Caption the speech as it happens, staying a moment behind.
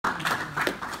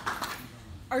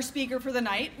Our speaker for the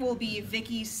night will be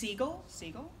Vickie Siegel.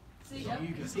 Siegel?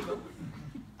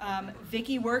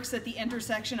 Vickie works at the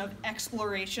intersection of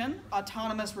exploration,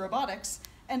 autonomous robotics,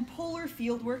 and polar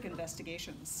fieldwork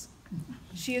investigations.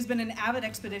 She has been an avid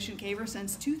expedition caver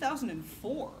since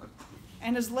 2004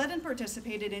 and has led and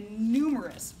participated in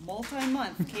numerous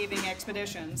multi-month caving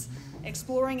expeditions,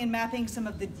 exploring and mapping some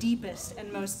of the deepest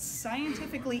and most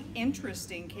scientifically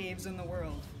interesting caves in the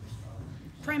world,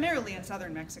 primarily in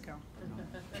southern Mexico.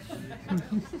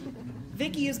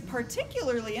 Vickie is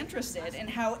particularly interested in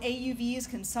how AUVs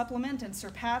can supplement and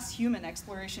surpass human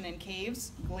exploration in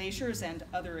caves, glaciers, and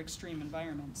other extreme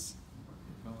environments.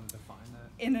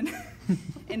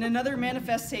 In another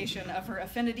manifestation of her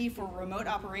affinity for remote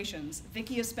operations,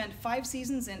 Vickie has spent 5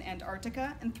 seasons in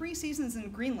Antarctica and 3 seasons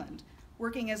in Greenland,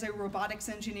 working as a robotics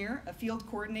engineer, a field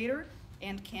coordinator,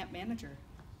 and camp manager.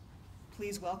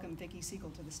 Please welcome Vickie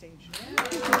Siegel to the stage.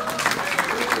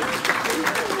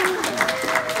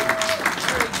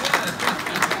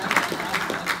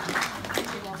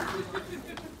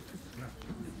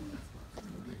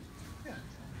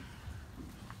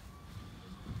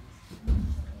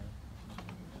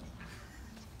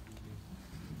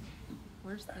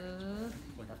 Where's the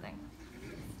thing?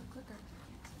 The clicker.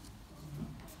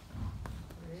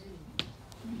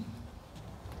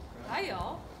 Hi,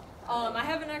 y'all. I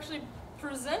haven't actually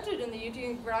presented in the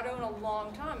UT Grotto in a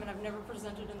long time, and I've never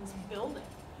presented in this building.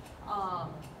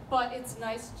 But it's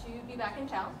nice to be back in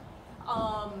town.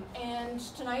 And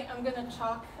tonight I'm going to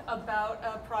talk about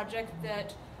a project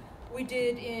that we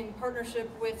did in partnership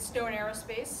with Stone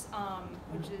Aerospace,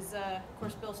 which is, of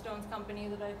course, Bill Stone's company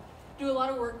that I do a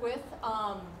lot of work with.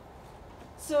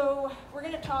 So we're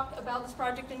going to talk about this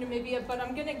project in Namibia, but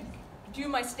I'm going to do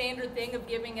my standard thing of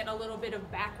giving it a little bit of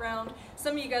background.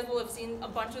 Some of you guys will have seen a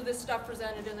bunch of this stuff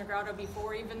presented in the grotto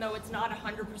before, even though it's not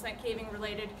 100% caving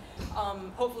related.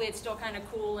 Hopefully it's still kind of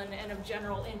cool and of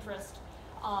general interest.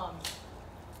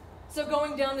 So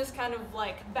going down this kind of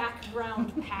like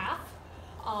background path,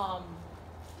 a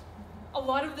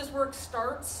lot of this work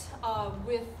starts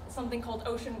with something called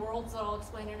Ocean Worlds that I'll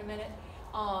explain in a minute.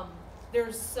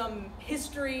 There's some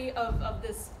history of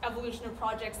this evolution of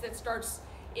projects that starts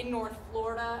in North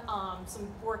Florida, some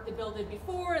work that Bill did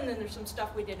before, and then there's some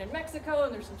stuff we did in Mexico,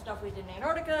 and there's some stuff we did in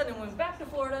Antarctica, and then we went back to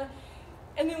Florida,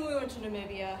 and then we went to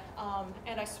Namibia,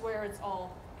 and I swear it's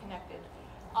all connected.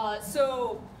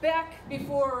 So back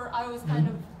before I was kind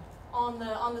of on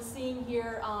the scene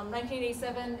here,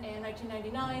 1987 and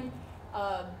 1999,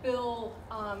 Bill,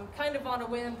 kind of on a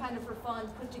whim, kind of for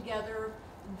fun, put together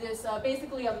this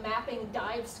basically a mapping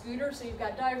dive scooter. So you've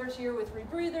got divers here with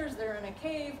rebreathers, they're in a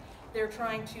cave, they're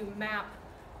trying to map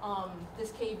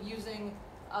this cave using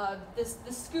this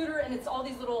scooter, and it's all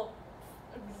these little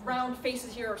round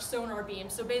faces here are sonar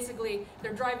beams. So basically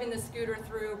they're driving the scooter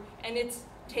through, and it's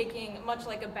taking, much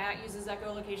like a bat uses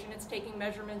echolocation, it's taking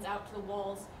measurements out to the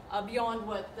walls beyond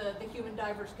what the human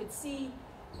divers could see.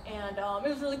 And it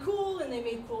was really cool, and they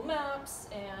made cool maps,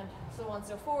 and so on and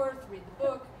so forth. Read the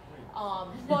book.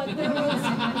 But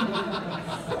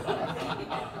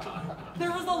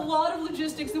there was a lot of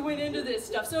logistics that went into this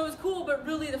stuff. So it was cool, but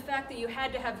really the fact that you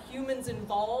had to have humans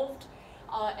involved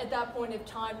at that point in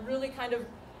time really kind of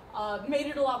made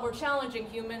it a lot more challenging.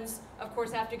 Humans, of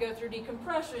course, have to go through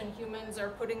decompression. Humans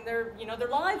are putting their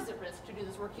lives at risk to do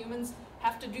this work. Humans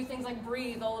have to do things like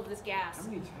breathe all of this gas. How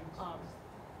many times?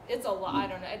 It's a lot. I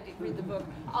don't know. I did read the book.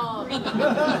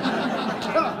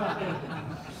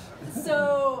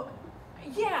 So,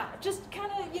 yeah, just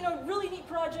kind of, really neat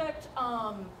project.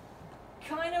 That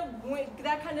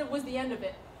kind of was the end of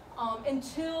it.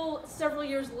 Until several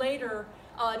years later,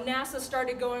 NASA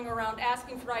started going around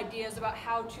asking for ideas about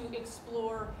how to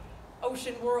explore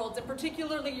ocean worlds, and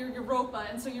particularly Europa.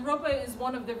 And so Europa is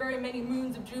one of the very many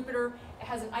moons of Jupiter. It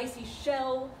has an icy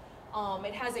shell.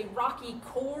 It has a rocky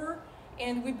core.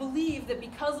 And we believe that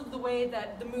because of the way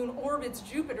that the moon orbits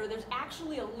Jupiter, there's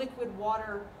actually a liquid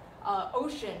water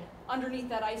ocean underneath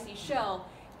that icy shell.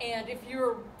 And if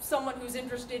you're someone who's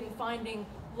interested in finding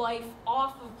life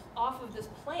off of this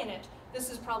planet, this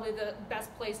is probably the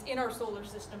best place in our solar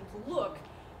system to look.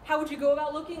 How would you go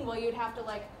about looking? Well, you'd have to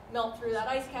melt through that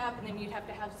ice cap, and then you'd have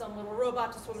to have some little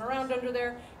robot to swim around under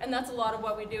there. And that's a lot of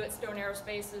what we do at Stone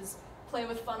Aerospace, is play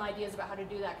with fun ideas about how to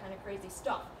do that kind of crazy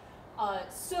stuff.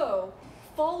 So,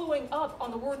 following up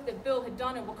on the work that Bill had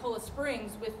done in Wakulla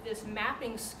Springs with this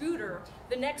mapping scooter,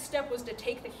 the next step was to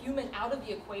take the human out of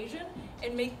the equation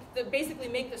and basically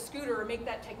make the scooter, or make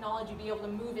that technology be able to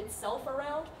move itself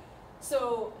around.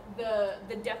 So the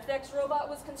DepthX robot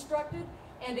was constructed,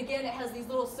 and again, it has these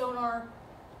little sonar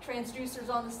transducers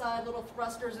on the side, little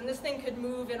thrusters, and this thing could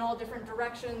move in all different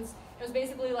directions. It was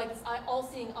basically like this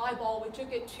all-seeing eyeball. We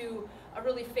took it to a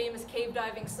really famous cave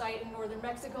diving site in northern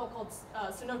Mexico called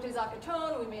Cenote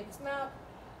Zacatón. We made this map.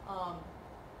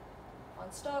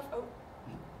 Fun stuff. Oh,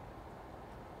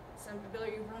 Bill, are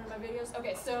you running my videos?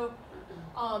 Okay, so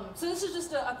this is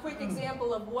just a quick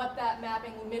example of what that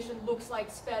mapping mission looks like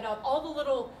sped up. All the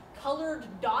little colored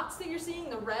dots that you're seeing,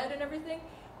 the red and everything,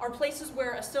 are places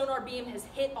where a sonar beam has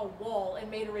hit a wall and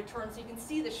made a return. So you can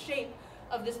see the shape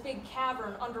of this big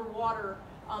cavern underwater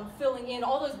filling in.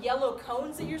 All those yellow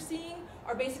cones that you're seeing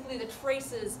are basically the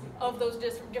traces of those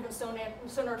different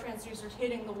sonar transducers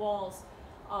hitting the walls.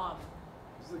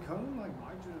 Is the cone like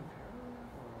margin of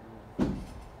error?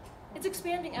 It's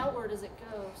expanding outward as it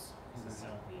goes.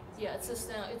 Yeah, it's a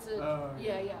sound. It's a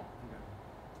yeah. Okay.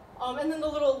 And then the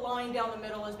little line down the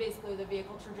middle is basically the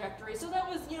vehicle trajectory. So that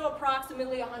was,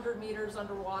 approximately 100 meters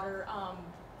underwater.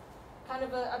 Kind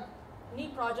of a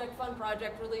neat project, fun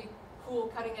project, really cool,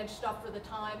 cutting-edge stuff for the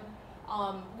time.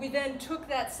 We then took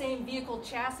that same vehicle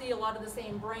chassis, a lot of the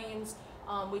same brains.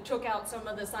 We took out some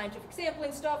of the scientific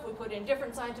sampling stuff. We put in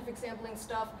different scientific sampling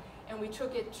stuff, and we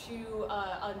took it to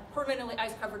a permanently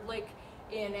ice-covered lake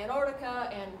in Antarctica,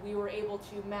 and we were able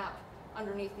to map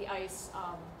underneath the ice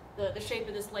the shape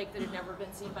of this lake that had never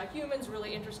been seen by humans.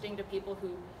 Really interesting to people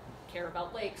who care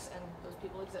about lakes, and those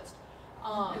people exist.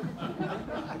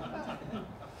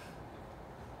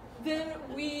 Then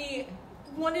we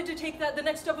wanted to take that, the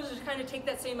next step was to kind of take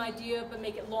that same idea but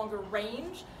make it longer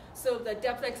range. So the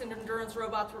depth X and endurance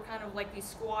robots were kind of like these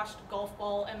squashed golf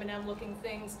ball M&M looking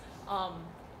things.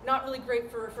 Not really great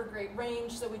for great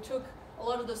range, so we took a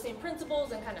lot of those same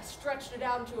principles and kind of stretched it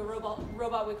out into a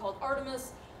robot we called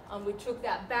Artemis. We took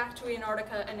that back to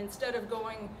Antarctica, and instead of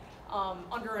going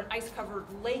under an ice-covered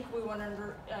lake, we went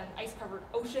under an ice-covered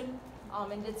ocean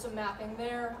and did some mapping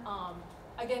there.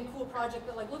 Again, cool project,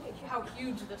 but like, look at how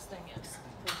huge this thing is.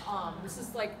 This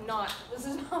is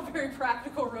not a very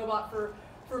practical robot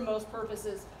for most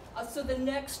purposes. So the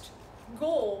next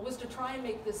goal was to try and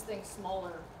make this thing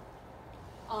smaller.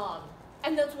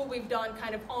 And that's what we've done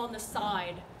kind of on the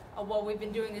side of while we've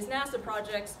been doing these NASA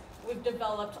projects. We've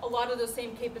developed a lot of those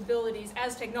same capabilities.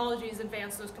 As technology has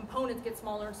advanced, those components get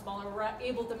smaller and smaller. We're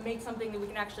able to make something that we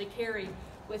can actually carry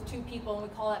with 2 people, and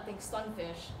we call that thing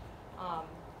Sunfish.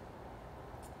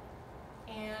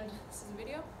 And this is a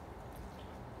video.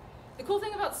 The cool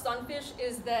thing about Sunfish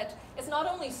is that it's not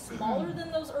only smaller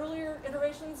than those earlier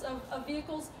iterations of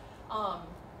vehicles,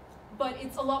 but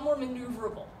it's a lot more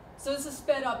maneuverable. So this is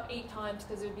sped up 8 times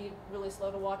because it would be really slow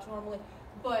to watch normally.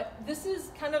 But this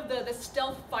is kind of the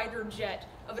stealth fighter jet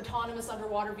of autonomous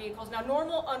underwater vehicles. Now,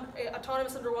 normal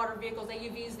autonomous underwater vehicles,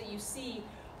 AUVs that you see,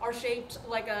 are shaped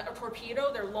like a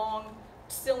torpedo. They're long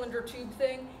cylinder tube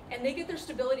thing, and they get their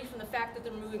stability from the fact that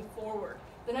they're moving forward.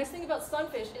 The nice thing about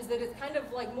Sunfish is that it's kind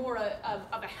of like more of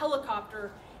a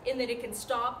helicopter in that it can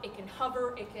stop, it can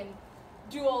hover, it can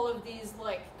do all of these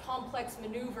like complex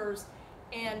maneuvers,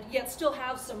 and yet still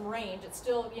have some range. It's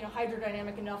still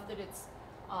hydrodynamic enough that it's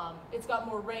got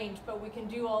more range, but we can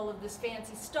do all of this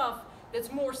fancy stuff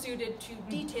that's more suited to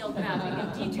detailed mapping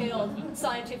and detailed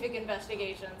scientific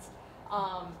investigations.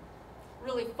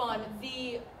 Really fun.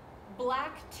 The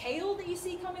black tail that you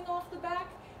see coming off the back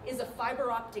is a fiber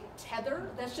optic tether.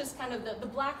 That's just kind of the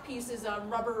black piece is a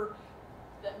rubber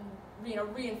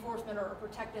reinforcement or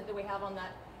protectant that we have on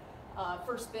that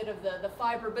first bit of the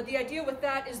fiber. But the idea with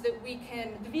that is that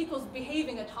the vehicle's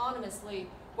behaving autonomously,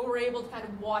 but we're able to kind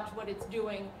of watch what it's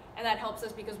doing, and that helps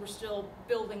us because we're still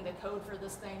building the code for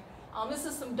this thing. This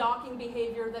is some docking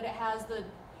behavior that it has. The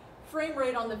frame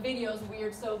rate on the video is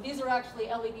weird, so these are actually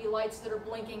LED lights that are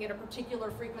blinking at a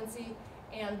particular frequency,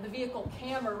 and the vehicle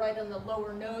camera right on the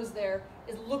lower nose there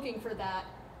is looking for that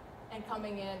and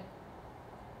coming in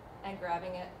and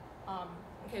grabbing it.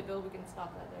 Okay, Bill, we can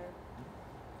stop that there.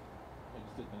 Yeah,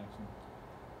 just hit the next one.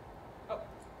 Oh,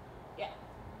 yeah.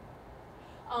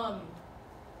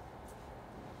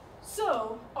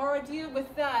 So our idea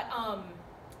with that,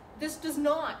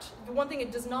 the one thing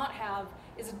it does not have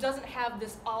is it doesn't have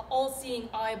this all-seeing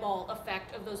eyeball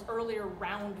effect of those earlier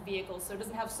round vehicles. So it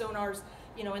doesn't have sonars,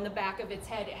 in the back of its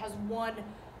head. It has one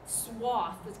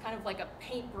swath that's kind of like a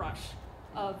paintbrush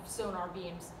of sonar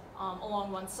beams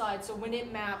along one side. So when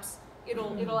it maps,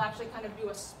 it'll actually kind of do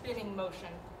a spinning motion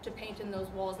to paint in those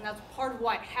walls, and that's part of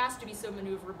why it has to be so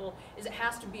maneuverable. Is it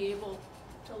has to be able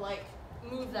to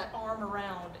move that arm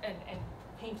around and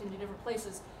paint into different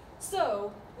places.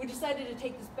 So we decided to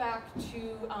take this back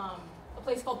to a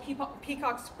place called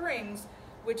Peacock Springs,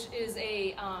 which is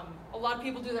a lot of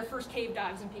people do their first cave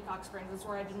dives in Peacock Springs. That's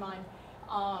where I did mine.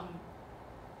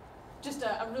 just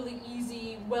a really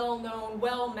easy, well-known,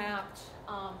 well-mapped,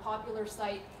 popular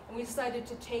site. And we decided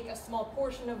to take a small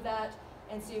portion of that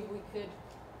and see if we could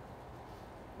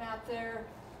map there.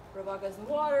 Robot goes in the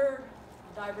water,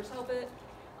 divers help it.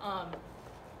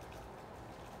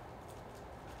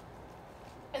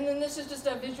 And then this is just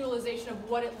a visualization of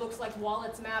what it looks like while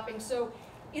it's mapping. So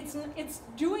it's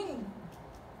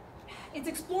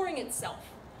exploring itself.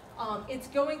 It's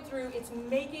going through, it's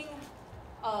making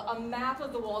a map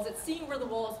of the walls, it's seeing where the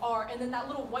walls are, and then that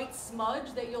little white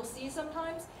smudge that you'll see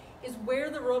sometimes is where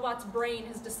the robot's brain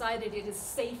has decided it is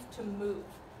safe to move.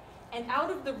 And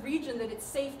out of the region that it's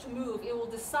safe to move, it will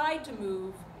decide to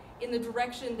move in the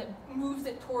direction that moves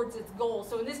it towards its goal.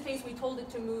 So in this case, we told it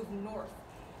to move north.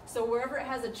 So wherever it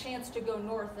has a chance to go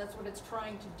north, that's what it's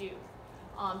trying to do.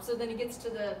 So then it gets to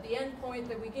the end point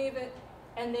that we gave it,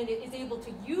 and then it is able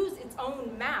to use its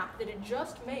own map that it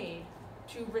just made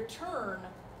to return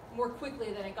more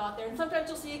quickly than it got there. And sometimes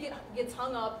you'll see it gets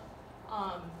hung up.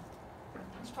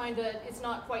 It's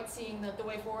not quite seeing the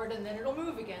way forward, and then it'll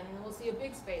move again, and we'll see a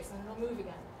big space, and it'll move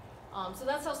again. So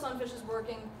that's how Sunfish is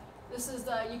working. This is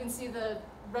you can see the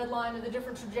red line of the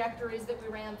different trajectories that we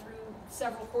ran through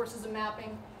several courses of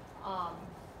mapping.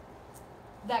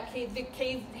 The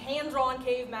hand-drawn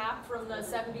cave map from the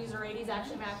 70s or 80s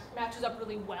actually matches up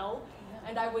really well.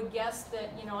 And I would guess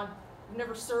that, I've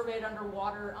never surveyed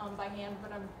underwater by hand,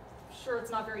 but I'm sure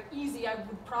it's not very easy. I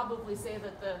would probably say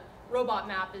that the robot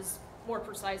map is more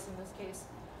precise in this case.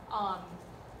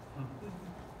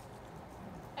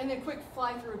 And then quick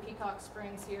fly through Peacock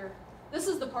Springs here. This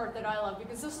is the part that I love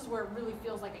because this is where it really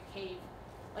feels like a cave.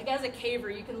 Like as a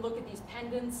caver, you can look at these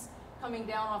pendants coming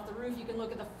down off the roof, you can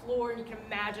look at the floor, and you can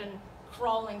imagine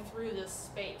crawling through this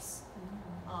space.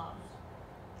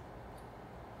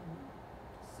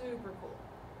 Super cool.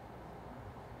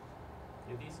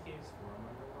 Do these caves form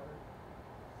underwater?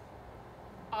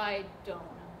 I don't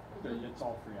know. It's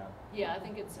all free out. Yeah, I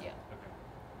think it's, yeah.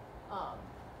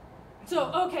 Okay.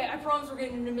 Okay, I promise we're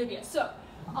getting to Namibia. So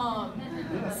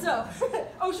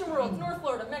Ocean World, North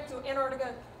Florida, Mexico,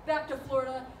 Antarctica, back to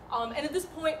Florida. And at this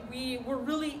point, we were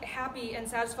really happy and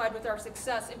satisfied with our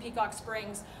success in Peacock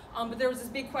Springs. But there was this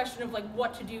big question of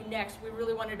what to do next. We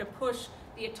really wanted to push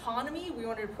the autonomy. We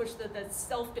wanted to push the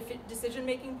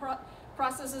self-decision-making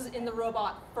processes in the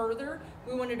robot further.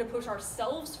 We wanted to push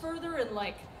ourselves further and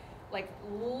let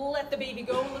the baby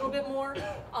go a little bit more.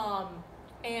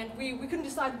 And we couldn't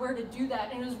decide where to do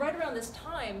that. And it was right around this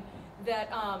time that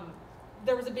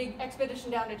there was a big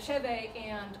expedition down to Cheve,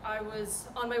 and I was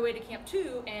on my way to Camp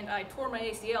 2, and I tore my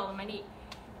ACL in my knee.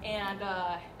 And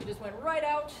it just went right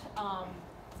out.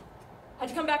 Had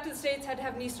to come back to the States, had to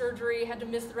have knee surgery, had to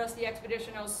miss the rest of the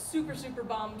expedition. I was super, super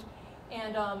bummed.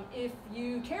 And if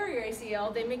you tear your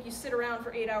ACL, they make you sit around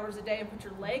for 8 hours a day and put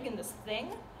your leg in this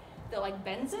thing that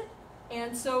bends it.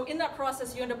 And so in that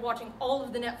process, you end up watching all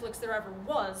of the Netflix there ever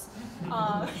was.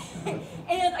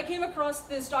 And I came across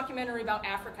this documentary about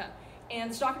Africa. And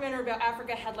this documentary about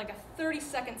Africa had a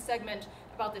 30-second segment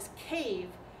about this cave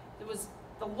that was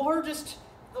the largest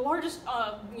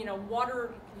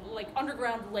water,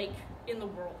 underground lake in the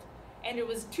world. And it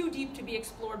was too deep to be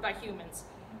explored by humans.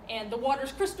 And the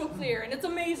water's crystal clear, and it's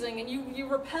amazing. And you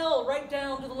rappel right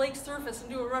down to the lake's surface and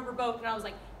do a rubber boat. And I was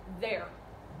like, there,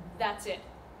 that's it.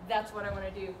 That's what I want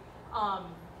to do.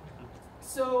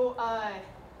 So I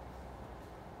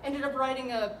ended up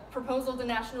writing a proposal to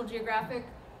National Geographic.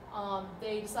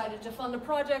 They decided to fund a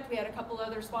project. We had a couple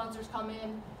other sponsors come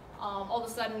in. All of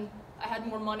a sudden, I had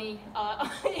more money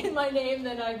in my name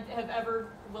than I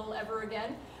will ever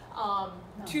again,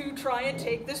 to try and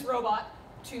take this robot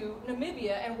to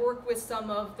Namibia and work with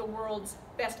some of the world's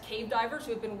best cave divers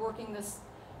who have been working this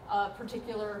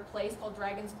particular place called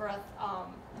Dragon's Breath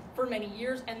for many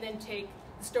years, and then take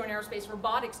the Stone Aerospace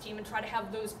robotics team and try to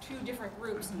have those two different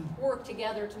groups work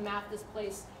together to map this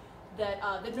place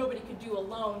that nobody could do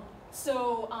alone.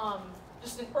 So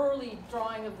just an early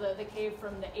drawing of the cave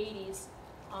from the 80s.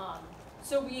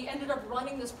 So we ended up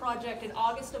running this project in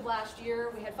August of last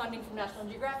year. We had funding from National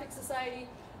Geographic Society,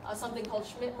 something called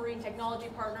Schmidt Marine Technology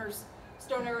Partners.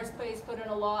 Stone Aerospace put in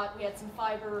a lot. We had some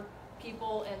fiber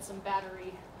people and some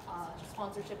battery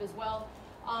sponsorship as well.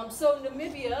 So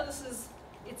Namibia,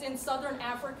 it's in southern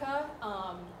Africa.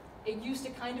 It used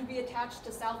to kind of be attached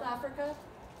to South Africa.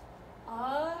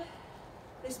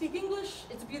 They speak English.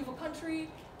 It's a beautiful country.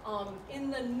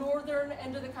 In the northern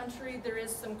end of the country, there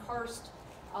is some karst,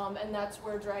 and that's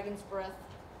where Dragon's Breath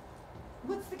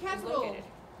What's the is capital? located.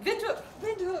 Windhoek,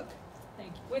 Windhoek.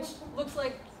 Thank you. which looks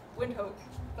like Windhoek,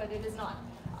 but it is not.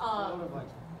 A lot of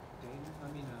Danish,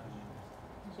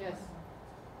 Yes.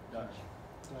 Dutch.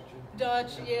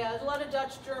 Dutch, yeah, there's a lot of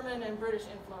Dutch, German, and British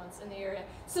influence in the area.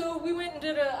 So we went and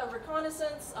did a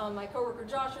reconnaissance, my coworker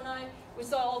Josh and I. We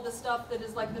saw all the stuff that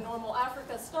is like the normal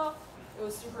Africa stuff. It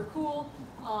was super cool.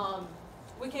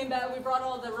 We came back, we brought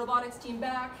all the robotics team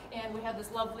back, and we had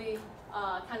this lovely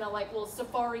kind of like little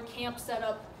safari camp set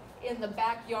up in the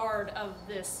backyard of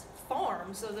this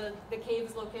farm. So the cave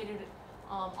is located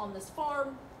on this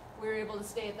farm. We were able to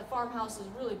stay at the farmhouse. It was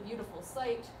a really beautiful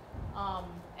site.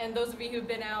 And those of you who've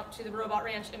been out to the robot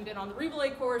ranch and been on the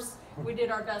relay course, we did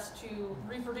our best to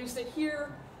reproduce it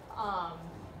here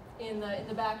in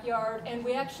the backyard. And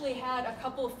we actually had a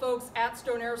couple of folks at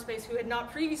Stone Aerospace who had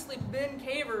not previously been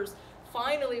cavers.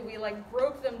 Finally, we like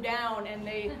broke them down, and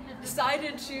they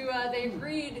decided to, they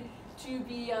agreed to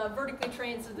be vertically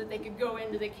trained so that they could go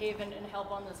into the cave and help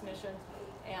on this mission.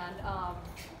 And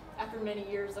after many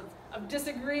years of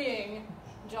disagreeing,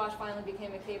 Josh finally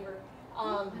became a caver.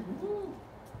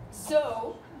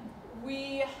 So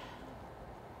we're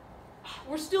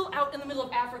still out in the middle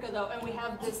of Africa though, and we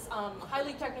have this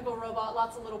highly technical robot,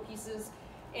 lots of little pieces,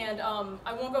 and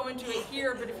I won't go into it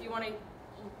here, but if you want to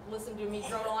listen to me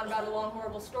drone on about a long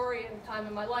horrible story and time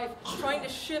in my life, trying to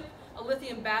ship a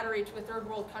lithium battery to a third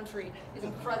world country is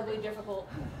incredibly difficult.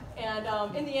 And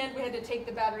in the end, we had to take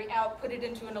the battery out, put it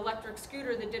into an electric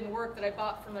scooter that didn't work that I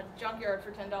bought from a junkyard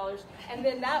for $10, and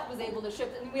then that was able to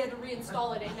ship, and we had to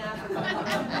reinstall it in Africa.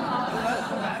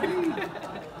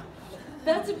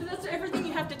 That's everything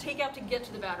you have to take out to get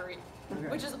to the battery,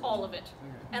 which is all of it.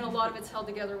 And a lot of it's held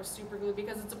together with super glue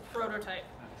because it's a prototype.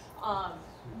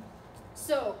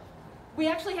 So we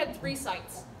actually had 3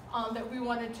 sites that we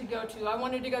wanted to go to. I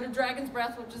wanted to go to Dragon's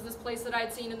Breath, which is this place that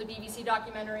I'd seen in the BBC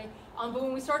documentary. But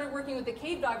when we started working with the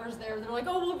cave divers there, they're like,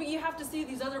 oh, well, but you have to see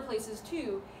these other places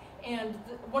too. And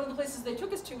one of the places they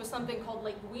took us to was something called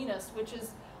Lake Guinness, which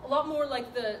is a lot more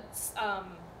like the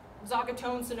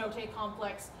Zagatone cenote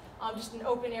complex, just an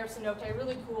open air cenote,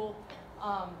 really cool.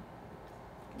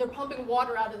 They're pumping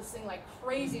water out of this thing like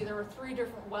crazy. There were 3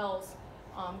 different wells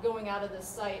going out of this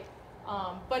site.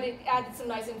 But it added some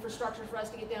nice infrastructure for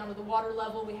us to get down to the water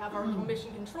level. We have our little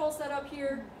mission control set up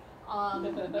here,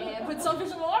 and put some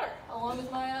fish in the water along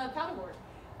with my paddleboard.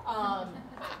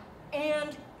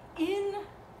 And in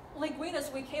Lake Guinness,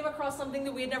 we came across something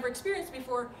that we had never experienced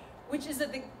before, which is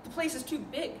that the place is too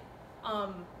big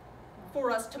for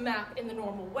us to map in the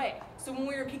normal way. So when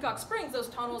we were in Peacock Springs, those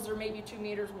tunnels are maybe 2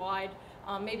 meters wide,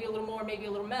 maybe a little more, maybe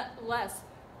a little less.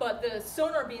 But the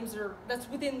sonar beams that's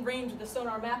within range of the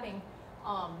sonar mapping,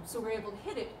 so we're able to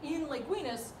hit it. In Lake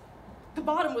Guinness, the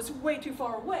bottom was way too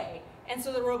far away, and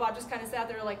so the robot just kind of sat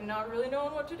there like not really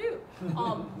knowing what to do.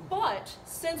 But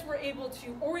since we're able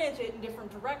to orient it in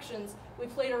different directions, we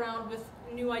played around with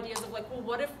new ideas of like, well,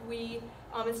 what if we,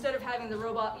 instead of having the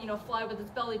robot, fly with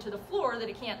its belly to the floor that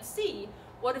it can't see,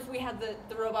 what if we had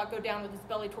the robot go down with its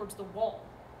belly towards the wall,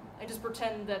 and just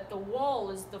pretend that the wall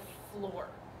is the floor?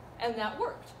 And that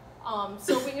worked.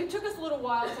 So it took us a little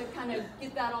while to kind of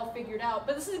get that all figured out,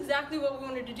 but this is exactly what we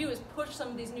wanted to do, is push some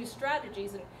of these new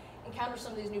strategies and encounter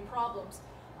some of these new problems.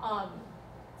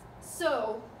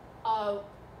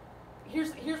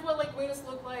 Here's what Lake Guinness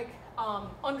looked like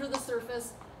under the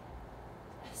surface.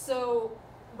 So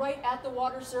right at the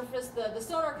water surface, the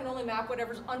sonar can only map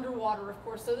whatever's underwater, of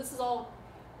course, so this is all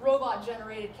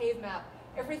robot-generated cave map.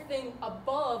 Everything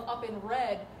above, up in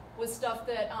red, was stuff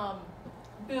that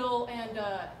Bill and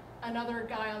another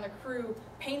guy on the crew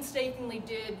painstakingly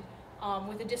did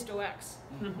with a Disto X.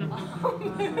 And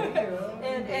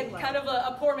kind of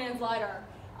a poor man's LiDAR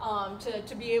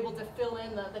to be able to fill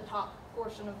in the top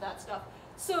portion of that stuff.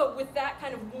 So with that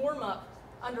kind of warm-up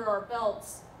under our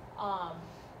belts,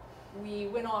 we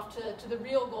went off to the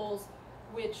real goals,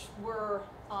 which were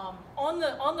on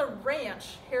the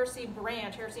ranch,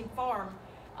 Harasib Farm,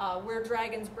 where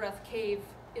Dragon's Breath Cave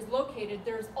is located.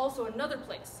 There's also another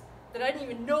place that I didn't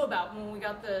even know about when we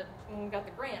got the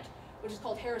grant, which is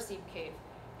called Harasib Cave.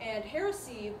 And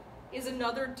Harasib is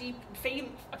another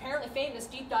apparently famous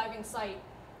deep diving site.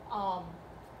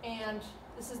 And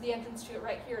this is the entrance to it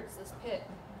right here. It's this pit.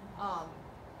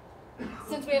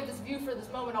 Since we have this view for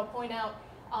this moment, I'll point out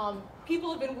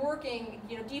people have been working,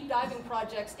 deep diving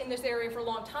projects in this area for a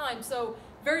long time. So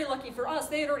very lucky for us,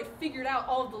 they had already figured out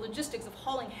all of the logistics of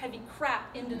hauling heavy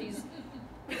crap into these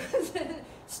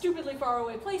stupidly far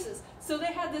away places. So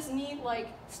they had this neat like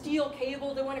steel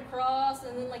cable that went across,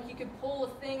 and then like you could pull a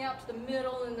thing out to the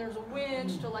middle, and there's a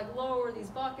winch to like lower these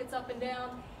buckets up and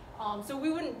down. So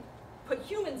we wouldn't put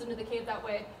humans into the cave that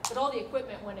way, but all the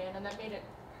equipment went in, and that made it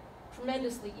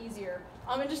tremendously easier.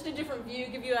 And just a different view,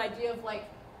 give you an idea of like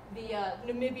the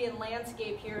Namibian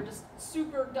landscape here, just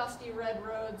super dusty red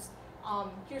roads,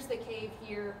 Here's the cave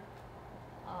here.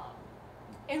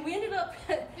 And we ended up,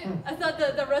 I thought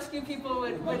the rescue people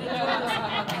would enjoy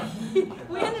this.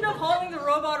 We ended up hauling the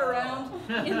robot around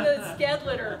in the sked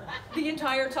litter the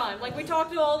entire time. Like, we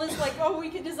talked to all this, like, oh, we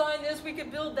could design this, we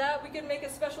could build that, we could make a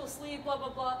special sleeve, blah, blah,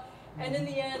 blah. And in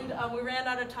the end, we ran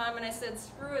out of time, and I said,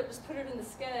 screw it, just put it in the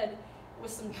sked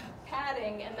with some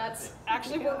padding, and that's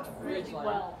actually worked really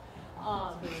well.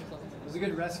 Was it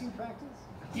good rescue practice?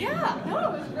 Yeah,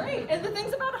 no, it was great. And the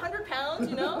thing's about 100 pounds,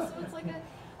 you know, so it's like a...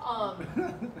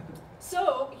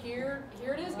 so here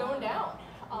it is going down.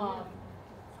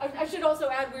 I should also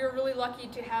add, we were really lucky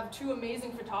to have two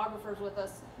amazing photographers with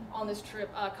us on this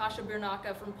trip, Kasia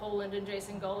Biernacka from Poland and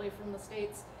Jason Gully from the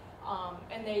States.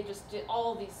 And they just did,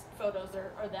 all these photos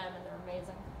are them, and they're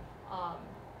amazing.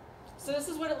 So this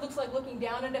is what it looks like looking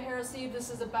down into Harasib.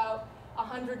 This is about a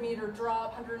 100-meter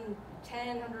drop,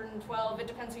 110, 112, it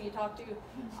depends who you talk to,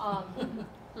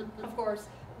 of course.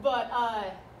 But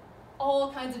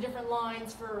all kinds of different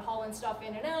lines for hauling stuff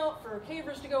in and out, for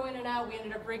cavers to go in and out. We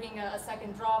ended up rigging a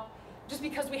second drop just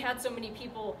because we had so many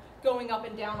people going up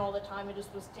and down all the time. It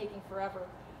just was taking forever.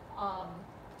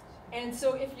 And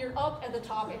so if you're up at the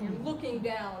top and you're looking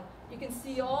down, you can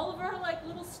see all of our like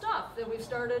little stuff that we've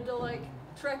started to like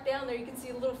trek down there. You can see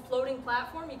a little floating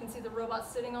platform. You can see the robot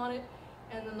sitting on it,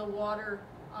 and then the water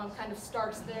kind of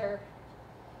starts there.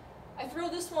 I throw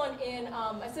this one in,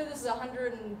 I said this is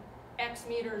 100 and X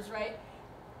meters, right?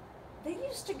 They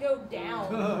used to go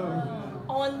down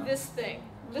on this thing.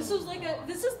 This is like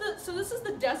this is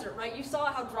the desert, right? You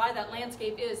saw how dry that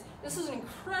landscape is. This is an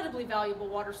incredibly valuable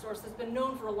water source that's been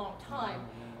known for a long time.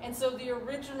 And so the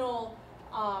original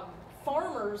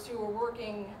farmers who were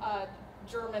working,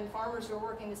 German farmers who were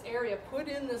working this area, put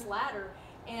in this ladder,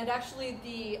 and actually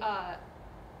the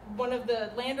one of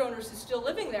the landowners who's still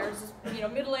living there is this,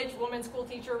 middle-aged woman, school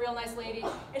teacher, a real nice lady,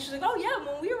 and she's like, oh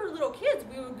yeah, when we were little kids,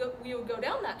 we would go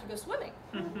down that to go swimming.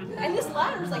 And this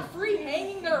ladder's like free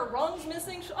hanging, there are rungs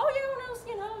missing. Oh yeah, when I was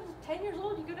 10 years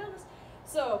old, you go down this.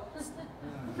 So, just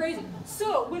crazy.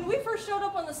 So, when we first showed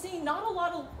up on the scene, not a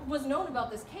lot was known about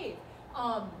this cave.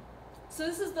 So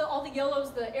this is all the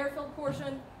yellows, the air-filled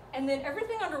portion, and then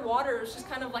everything underwater is just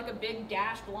kind of like a big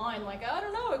dashed line, like, I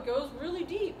don't know, it goes really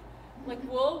deep. Like,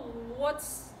 well,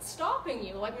 what's stopping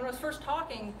you? Like, when I was first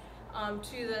talking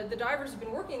to the divers who've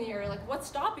been working in the area, like, what's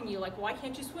stopping you? Like, why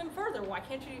can't you swim further? Why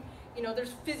can't you,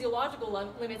 there's physiological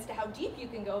limits to how deep you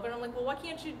can go. But I'm like, well, why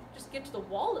can't you just get to the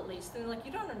wall at least? And they're like,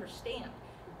 you don't understand.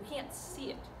 We can't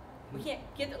see it. We can't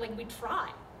get it. Like, we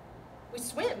try. We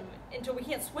swim until we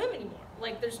can't swim anymore.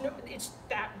 Like, it's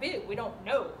that big. We don't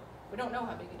know. We don't know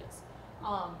how big it is.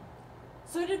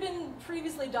 So it had been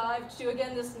previously dived to,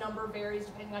 again, this number varies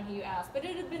depending on who you ask, but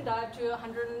it had been dived to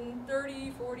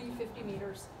 130, 40, 50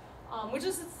 meters, which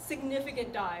is a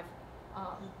significant dive,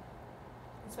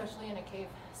 especially in a cave.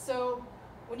 So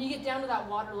when you get down to that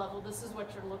water level, this is what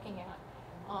you're looking at.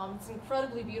 It's an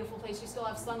incredibly beautiful place. You still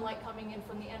have sunlight coming in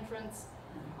from the entrance.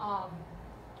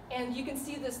 And you can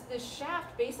see this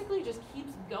shaft basically just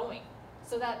keeps going.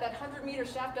 So that 100-meter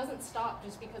shaft doesn't stop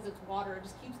just because it's water. It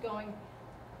just keeps going.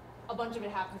 A bunch of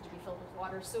it happens to be filled with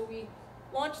water. So we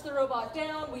launch the robot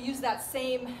down. We use that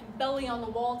same belly on the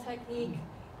wall technique.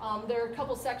 There are a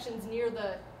couple sections near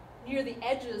the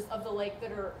edges of the lake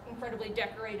that are incredibly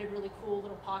decorated, really cool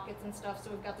little pockets and stuff.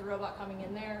 So we've got the robot coming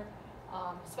in there.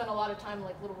 Spent a lot of time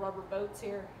like little rubber boats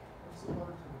here. What's the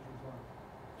water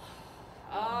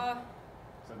temperature?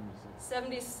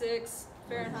 76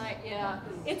 Fahrenheit. Yeah,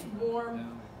 it's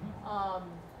warm.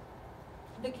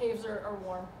 The caves are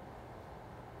warm.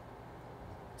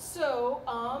 So,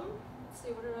 let's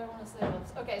see, what did I want to say about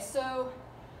this? Okay, so,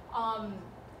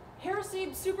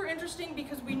 Harasib, super interesting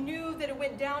because we knew that it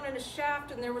went down in a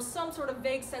shaft and there was some sort of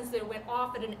vague sense that it went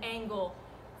off at an angle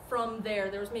from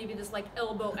there. There was maybe this like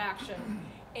elbow action.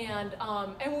 And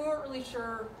we weren't really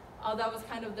sure, that was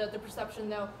kind of the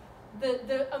perception though.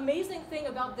 The amazing thing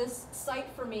about this site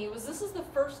for me was this is the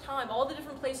first time, all the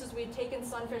different places we had taken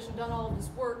sunfish and done all of this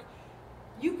work,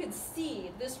 you could see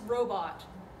this robot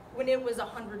when it was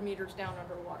 100 meters down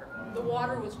underwater. The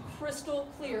water was crystal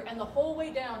clear, and the whole way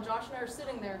down, Josh and I are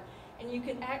sitting there, and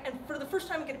and for the first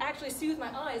time, I could actually see with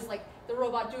my eyes, like the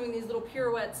robot doing these little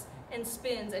pirouettes and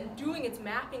spins and doing its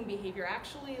mapping behavior,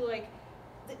 actually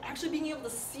being able to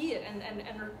see it and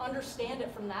understand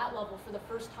it from that level for the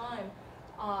first time.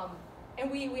 And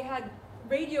we had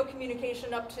radio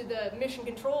communication up to the mission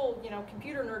control,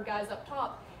 computer nerd guys up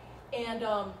top. And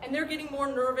they're getting more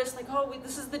nervous, like, oh,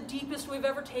 this is the deepest we've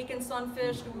ever taken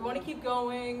sunfish. Do we want to keep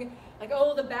going? Like,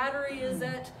 oh, the battery is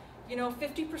at, you know,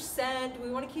 50%, do we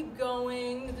want to keep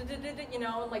going, you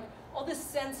know, and like all this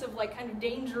sense of like kind of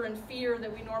danger and fear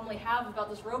that we normally have about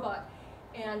this robot.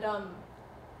 And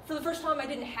for the first time I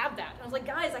didn't have that. I was like,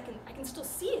 guys, I can still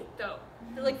see it though.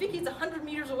 They're like, Vickie, it's 100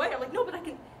 meters away. I'm like, no, but I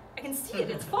can see it,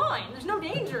 it's fine, there's no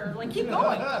danger, like keep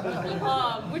going.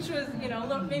 Which was, you know,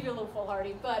 maybe a little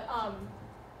foolhardy, but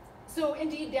so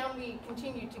indeed down we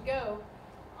continued to go,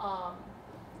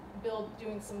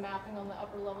 doing some mapping on the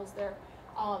upper levels there.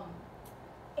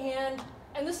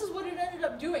 And this is what it ended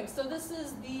up doing. So this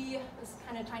is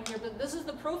kind of tiny here, but this is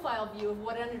the profile view of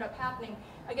what ended up happening.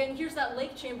 Again, here's that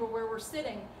lake chamber where we're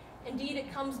sitting. Indeed,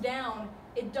 it comes down.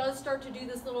 It does start to do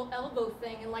this little elbow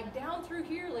thing, and like down through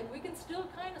here, like we can still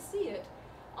kind of see it.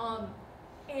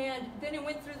 And then it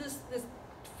went through this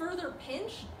further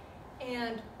pinch,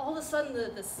 and all of a sudden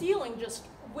the ceiling just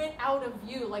went out of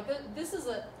view. Like this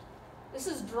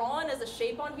is drawn as a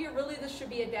shape on here. Really, this should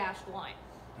be a dashed line.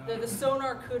 The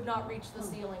sonar could not reach the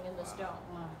ceiling in this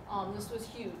dome. This was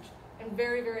huge and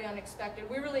very, very unexpected.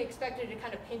 We really expected it to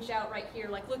kind of pinch out right here,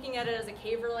 like looking at it as a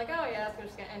caver, like, oh yeah, it's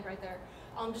just gonna end right there.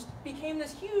 Just became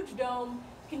this huge dome,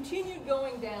 continued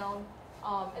going down,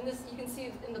 and this, you can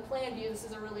see in the plan view, this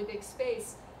is a really big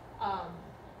space.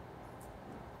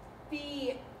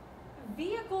 The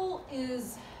vehicle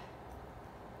is,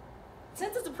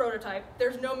 since it's a prototype,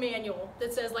 there's no manual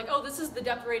that says like, oh, this is the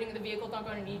depth rating of the vehicle, it's not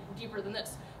going any deeper than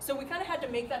this. So we kind of had to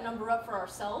make that number up for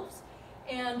ourselves.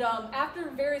 And after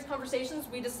various conversations,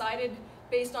 we decided,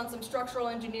 based on some structural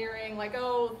engineering, like,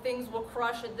 oh, things will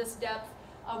crush at this depth.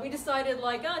 We decided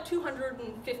like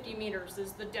 250 meters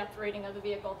is the depth rating of the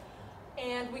vehicle.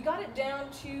 And we got it down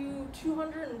to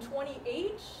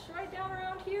 228, right down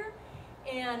around here.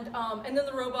 And then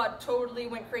the robot totally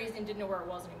went crazy and didn't know where it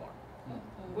was anymore.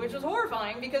 Which was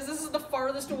horrifying because this is the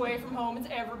farthest away from home it's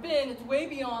ever been. It's way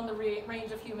beyond the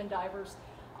range of human divers.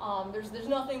 There's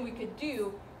nothing we could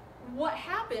do. What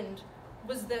happened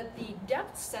was that the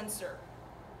depth sensor,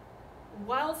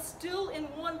 while still in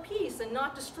one piece and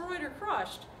not destroyed or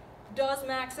crushed, does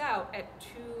max out at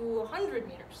 200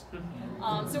 meters.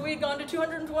 So we had gone to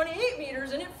 228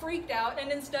 meters and it freaked out,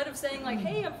 and instead of saying like,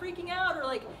 hey, I'm freaking out, or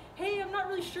like, hey, I'm not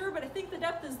really sure, but I think the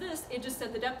depth is this, it just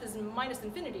said the depth is minus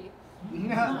infinity.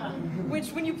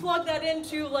 Which when you plug that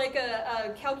into like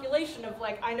a calculation of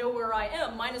like, I know where I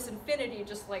am, minus infinity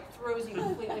just like throws you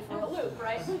completely for a loop,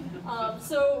 right?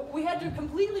 So we had to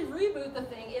completely reboot the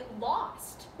thing. It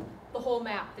lost the whole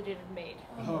map that it had made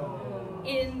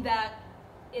in that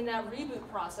reboot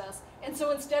process. And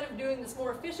so instead of doing this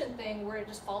more efficient thing where it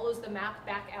just follows the map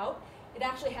back out, it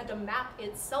actually had to map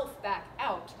itself back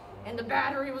out. And the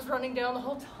battery was running down the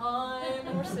whole time,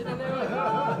 and we're sitting there like,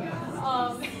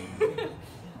 oh.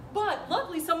 But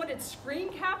luckily someone had screen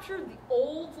captured the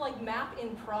old like map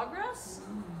in progress.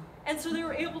 And so they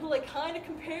were able to like kind of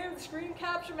compare the screen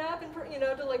capture map and, you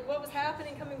know, to like what was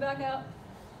happening coming back out.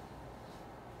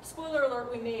 Spoiler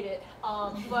alert, we made it.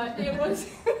 But it was,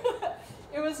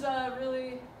 it was a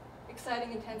really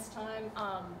exciting, intense time.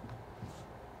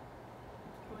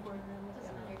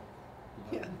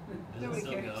 Yeah. Does it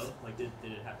still go? Like, did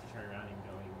it have to turn around and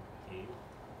go in cave?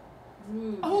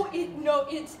 Oh,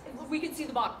 we could see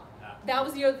the bottom. That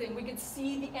was the other thing. We could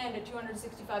see the end at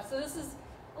 265. So this is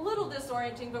a little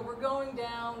disorienting, but we're going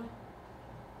down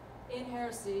in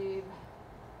Harasib.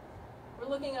 We're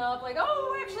looking up like,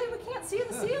 oh, actually we can't see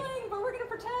the ceiling, but we're going to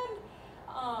pretend.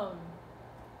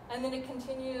 And then it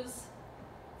continues.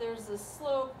 There's this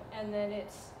slope, and then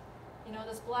it's, you know,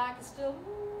 this black is still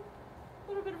a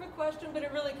little bit of a question, but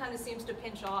it really kind of seems to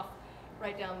pinch off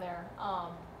right down there.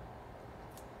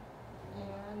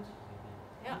 And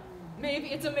yeah, maybe,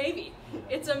 it's a maybe.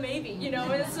 It's a maybe, you know,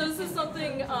 and so this is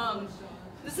something,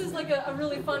 this is like a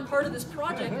really fun part of this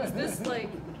project, is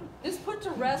this put to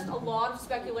rest a lot of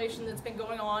speculation that's been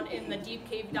going on in the deep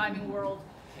cave diving world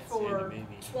for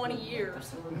 20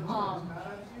 years.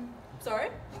 Sorry?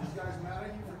 These guys mad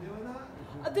at you for doing that?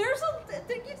 There's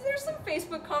some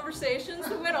Facebook conversations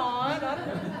that went on.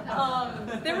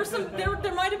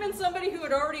 There might have been somebody who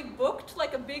had already booked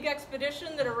like a big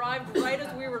expedition that arrived right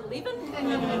as we were leaving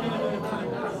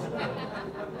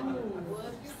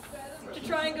to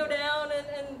try and go down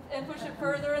and push it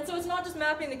further. And so it's not just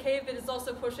mapping the cave, but it's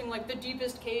also pushing like the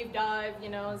deepest cave dive, you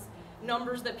know,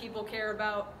 numbers that people care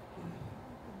about,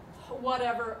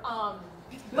 whatever.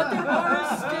 But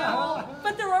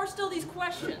there are still these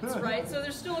questions, right? So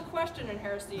there's still a question in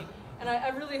Harasib, and I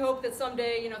really hope that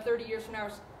someday, you know, 30 years from now,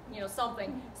 you know,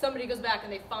 somebody goes back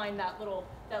and they find that little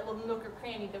nook or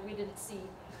cranny that we didn't see.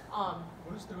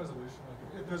 What is the resolution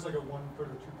like? If there's like a 1/3 or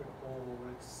 2-foot hole, will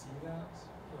it see that?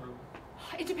 Or?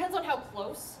 It depends on how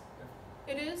close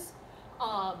it is.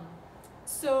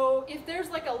 So if there's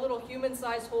like a little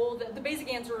human-sized hole, the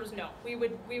basic answer is no. We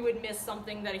would miss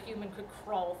something that a human could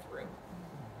crawl through.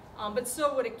 But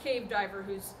so would a cave diver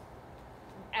who's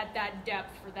at that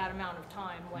depth for that amount of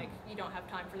time. Like, you don't have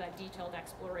time for that detailed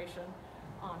exploration,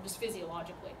 just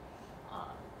physiologically.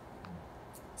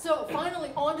 So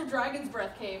finally, on to Dragon's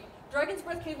Breath Cave. Dragon's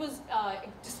Breath Cave was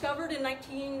discovered in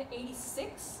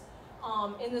 1986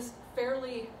 in this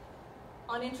fairly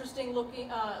uninteresting looking,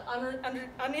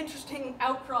 uninteresting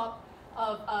outcrop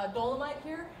of dolomite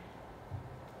here.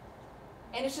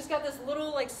 And it's just got this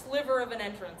little like sliver of an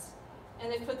entrance.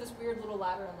 And they put this weird little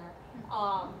ladder in there.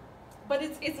 But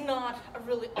it's not a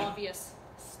really obvious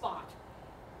spot.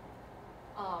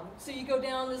 So you go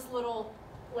down this little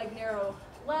like narrow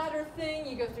ladder thing,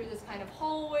 you go through this kind of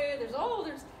hallway,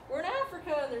 we're in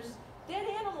Africa, and there's dead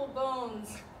animal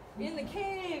bones in the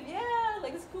cave, yeah,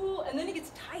 like it's cool, and then it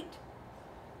gets tight.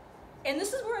 And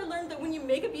this is where I learned that when you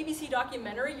make a BBC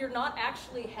documentary, you're not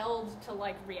actually held to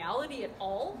like reality at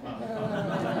all.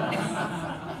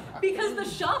 Because the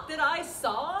shot that I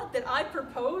saw, that I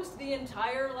proposed the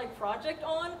entire like project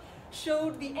on,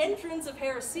 showed the entrance of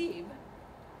Harasib.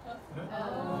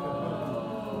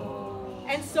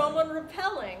 And someone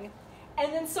rappelling,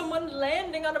 and then someone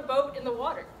landing on a boat in the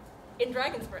water, in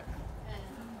Dragon's Breath.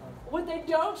 What they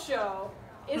don't show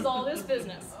is all this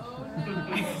business.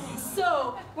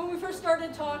 So, when we first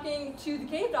started talking to the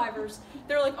cave divers,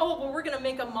 they're like, oh, well, we're gonna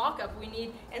make a mock-up we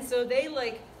need. And so they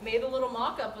like made a little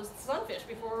mock-up of sunfish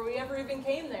before we ever even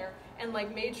came there, and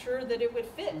like made sure that it would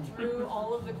fit through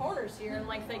all of the corners here, and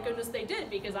like thank goodness they did,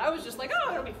 because I was just like,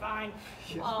 oh, it'll be fine.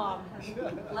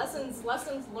 Lessons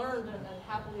learned and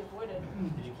happily avoided.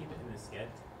 Did you keep it in the sked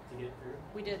to get it through?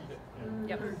 We did.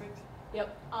 Yep. Perfect.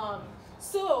 Yep.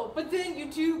 But then you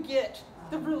do get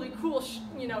the really cool,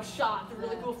 shot, the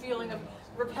really cool feeling of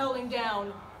rappelling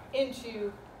down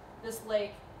into this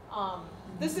lake.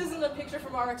 This isn't a picture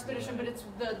from our expedition, but it's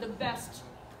the best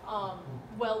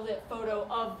well-lit photo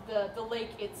of the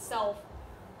lake itself.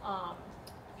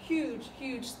 Huge,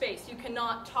 huge space. You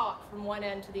cannot talk from one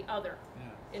end to the other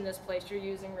in this place. You're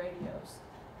using radios.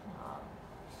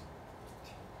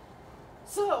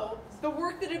 So, the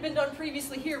work that had been done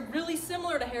previously here, really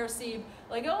similar to Harasib,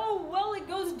 like, oh, well, it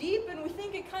goes deep and we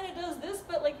think it kind of does this,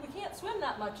 but like we can't swim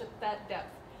that much at that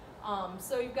depth.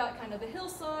 So you've got kind of the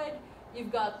hillside,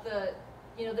 you've got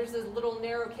there's this little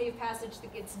narrow cave passage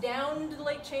that gets down into the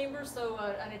lake chamber. So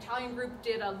an Italian group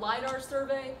did a LiDAR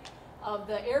survey of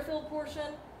the airfield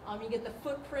portion. You get the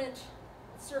footprint,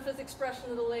 surface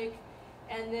expression of the lake,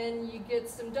 and then you get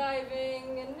some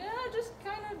diving, and just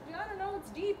kind of, I don't know, it's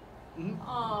deep. We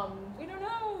don't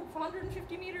know,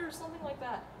 150 meters, something like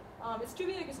that. It's too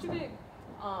big, it's too big.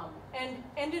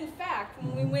 And in fact,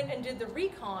 when we went and did the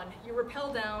recon, you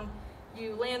rappel down,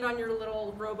 you land on your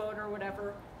little rowboat or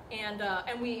whatever, and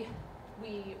we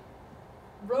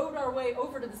rowed our way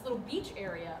over to this little beach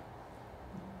area.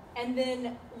 And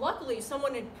then luckily some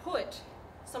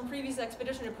previous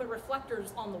expedition had put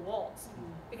reflectors on the walls,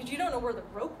 because you don't know where the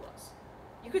rope was.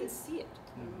 You couldn't see it.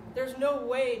 There's no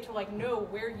way to like know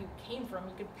where you came from.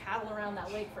 You could paddle around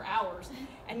that lake for hours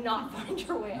and not find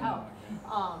your way out.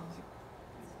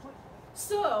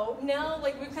 So now,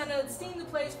 like, we've kind of seen the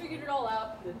place, figured it all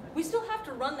out. We still have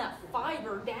to run that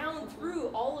fiber down through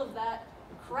all of that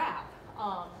crap.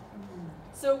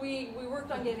 So we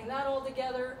worked on getting that all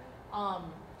together.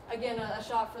 Again, a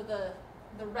shot for the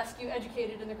rescue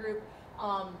educated in the group.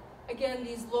 Again,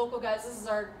 these local guys, this is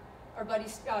our buddy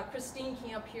Christine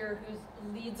Camp here, who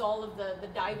leads all of the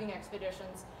diving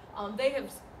expeditions. They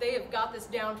have got this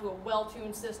down to a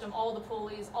well-tuned system, all the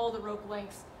pulleys, all the rope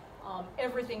lengths,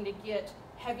 everything to get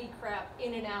heavy crap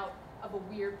in and out of a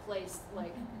weird place.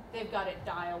 Like, they've got it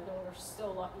dialed, and we're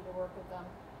so lucky to work with them.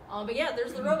 But yeah,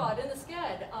 there's the robot in the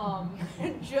sked,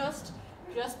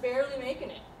 just barely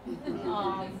making it.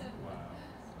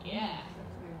 Yeah.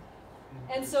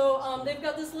 And so they've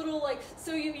got this little, like,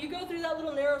 so you go through that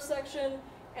little narrow section,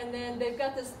 and then they've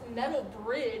got this metal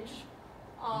bridge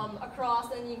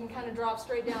across, and you can kind of drop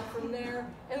straight down from there.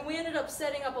 And we ended up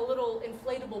setting up a little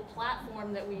inflatable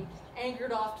platform that we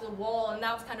anchored off to the wall, and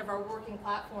that was kind of our working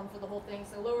platform for the whole thing.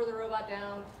 So lower the robot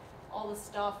down, all the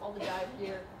stuff, all the dive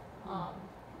gear. On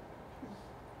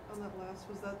that last,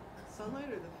 was that sunlight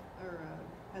or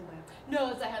headlamp?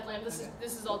 No, it's a headlamp. This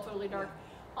is all totally dark.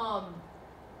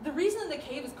 The reason the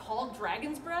cave is called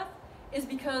Dragon's Breath is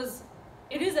because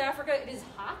it is Africa, it is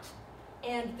hot,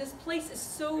 and this place is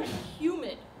so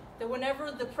humid that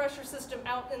whenever the pressure system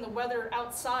out in the weather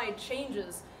outside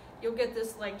changes, you'll get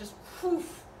this like just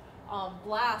poof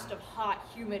blast of hot,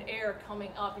 humid air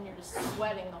coming up, and you're just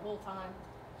sweating the whole time.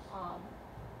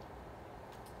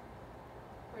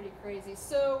 pretty crazy.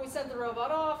 So we sent the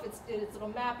robot off. It did its little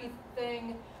mappy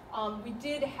thing. We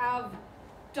did have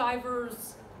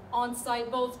divers on site,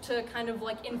 both to kind of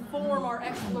like inform our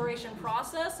exploration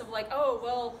process of like, oh,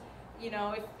 well, you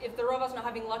know, if the robot's not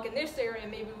having luck in this area,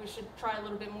 maybe we should try a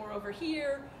little bit more over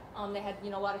here. They had, you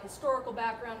know, a lot of historical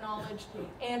background knowledge,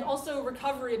 and also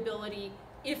recovery ability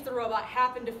if the robot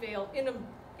happened to fail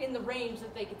in the range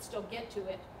that they could still get to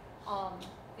it.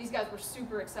 These guys were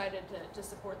super excited to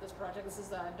support this project. This is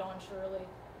Dawn Shirley.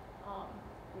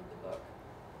 Read the book.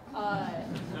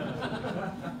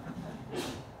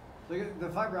 The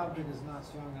fiber optic is not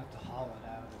strong enough to hollow it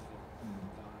out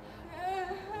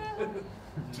if it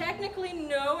Technically,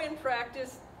 no. In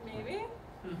practice, maybe.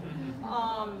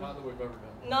 Not that we've ever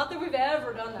done. Not that we've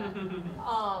ever done that.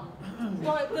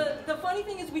 But the funny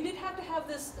thing is we did have to have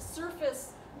this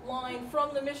surface line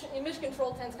from the mission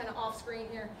control tent's kind of off screen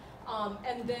here,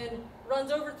 and then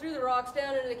runs over through the rocks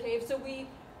down into the cave. So we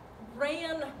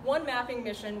ran one mapping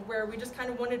mission where we just kind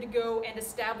of wanted to go and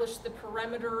establish the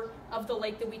perimeter of the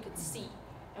lake that we could see.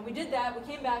 And we did that. We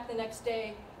came back the next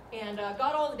day and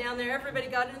got all down there. Everybody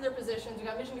got into their positions. We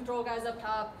got mission control guys up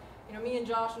top, you know, me and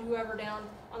Josh and whoever down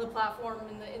on the platform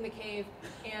in the cave,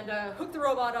 and hooked the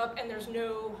robot up, and there's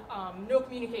no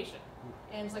communication.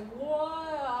 And it's like,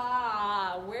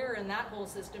 what? Where in that whole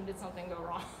system did something go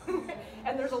wrong?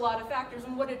 And there's a lot of factors.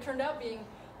 And what it turned out being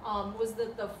was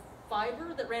that the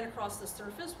fiber that ran across the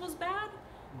surface was bad.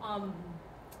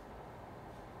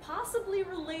 Possibly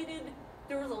related,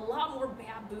 there was a lot more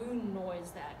baboon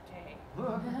noise that day.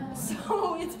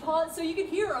 So you could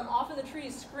hear them off in the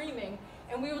trees screaming,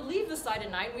 and we would leave the site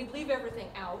at night, we'd leave everything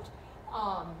out.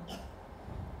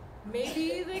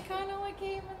 Maybe they kind of like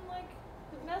came and like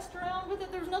messed around with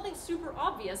it. There was nothing super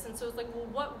obvious, and so it's like, well,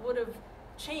 what would have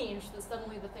changed that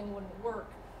suddenly the thing wouldn't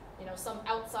work? You know, some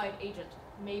outside agent,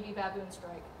 maybe baboon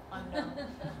strike, unknown.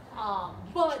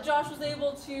 But Josh was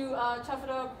able to tough it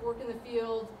up, work in the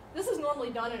field. This is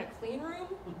normally done in a clean room,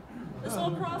 this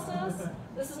whole process.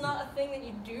 This is not a thing that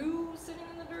you do sitting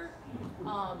in the dirt.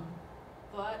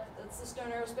 But that's the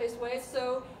Stone Aerospace way.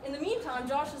 So in the meantime,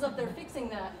 Josh is up there fixing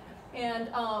that. And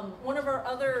one of our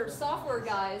other software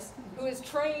guys, who is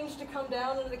trained to come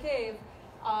down into the cave,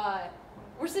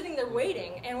 we're sitting there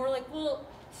waiting, and we're like, well,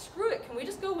 screw it, can we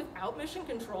just go without mission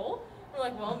control? We're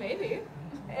like, well, maybe.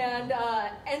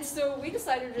 And so we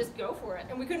decided to just go for it.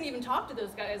 And we couldn't even talk to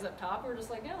those guys up top. We were just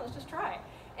like, yeah, let's just try.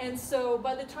 And so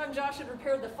by the time Josh had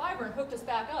repaired the fiber and hooked us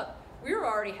back up, we were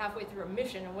already halfway through a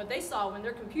mission. And what they saw when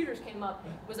their computers came up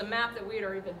was a map that we had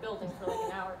already been building for like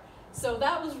an hour. So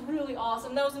that was really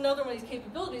awesome. That was another one of these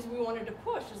capabilities we wanted to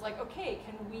push, is like, okay,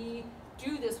 can we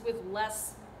do this with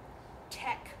less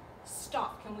tech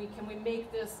stuff? Can we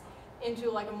make this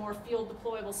into like a more field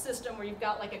deployable system where you've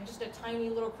got like just a tiny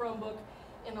little Chromebook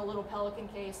in a little Pelican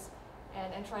case,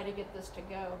 and try to get this to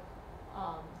go.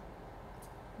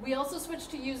 We also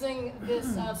switched to using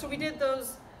this, so we did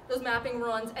those mapping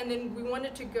runs, and then we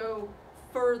wanted to go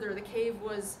further. The cave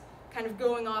was kind of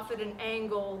going off at an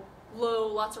angle, low,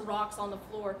 lots of rocks on the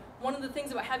floor. One of the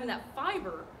things about having that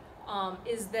fiber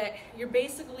is that you're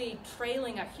basically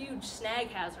trailing a huge snag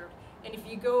hazard. And if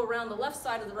you go around the left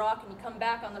side of the rock and you come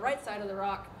back on the right side of the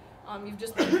rock, you've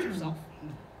just damaged yourself.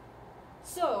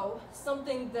 So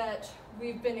something that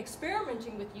we've been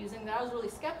experimenting with using that I was really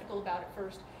skeptical about at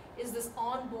first is this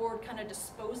onboard kind of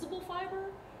disposable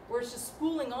fiber, where it's just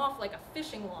spooling off like a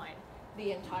fishing line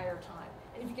the entire time.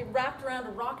 And if you get wrapped around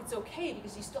a rock, it's okay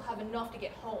because you still have enough to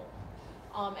get home.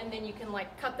 And then you can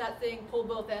like cut that thing, pull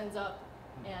both ends up,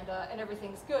 and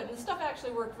everything's good. And the stuff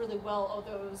actually worked really well,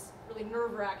 although it was really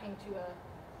nerve-wracking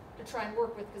to try and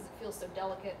work with because it feels so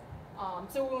delicate.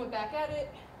 So we went back at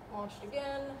it, launched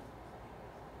again,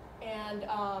 and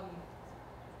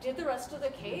did the rest of the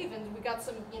cave. And we got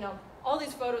some, you know, all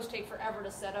these photos take forever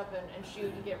to set up and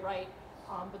shoot and get right,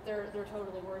 but they're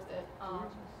totally worth it.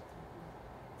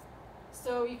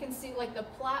 So you can see like the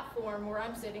platform where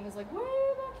I'm sitting is like way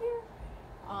back here.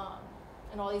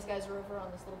 And all these guys are over on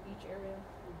this little beach area.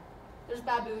 There's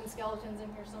baboon skeletons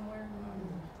in here somewhere.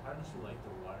 How did you like the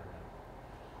water?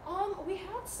 We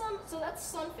had some, so that's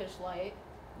sunfish light.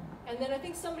 And then I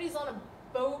think somebody's on a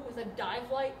boat with a dive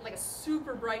light, like a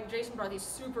super bright, Jason brought these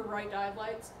super bright dive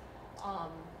lights,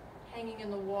 hanging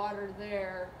in the water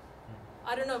there.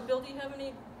 I don't know, Bill, do you have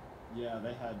any? Yeah,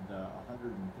 they had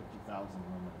 150,000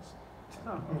 lumens.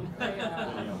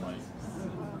 Video license.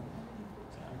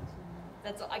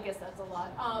 That's, I guess that's a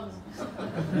lot.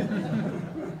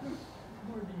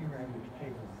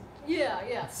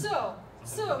 Yeah.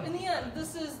 So in the end,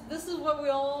 this is what we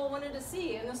all wanted to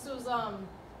see, and this was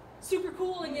super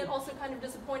cool and yet also kind of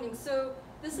disappointing. So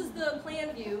this is the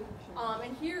plan view,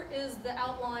 and here is the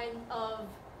outline of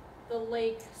the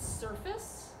lake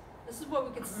surface. This is what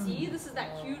we could see. This is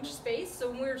that huge space. So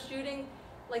when we were shooting,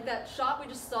 like that shot we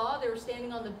just saw, they were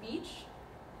standing on the beach.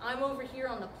 I'm over here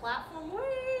on the platform way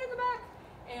in the back,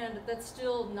 and that's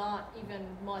still not even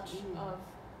much of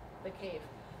the cave.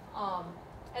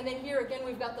 And then here again,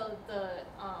 we've got the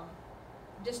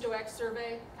Disto-X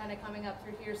survey kind of coming up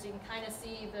through here, so you can kind of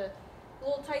see the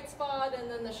little tight spot and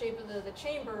then the shape of the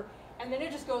chamber, and then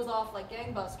it just goes off like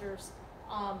gangbusters.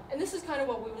 And this is kind of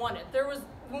what we wanted.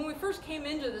 When we first came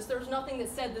into this, there was nothing that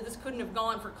said that this couldn't have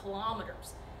gone for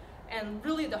kilometers. And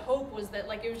really the hope was that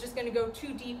like it was just gonna go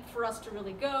too deep for us to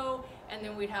really go, and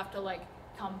then we'd have to like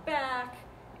come back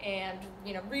and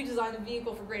redesign the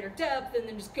vehicle for greater depth and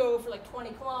then just go for like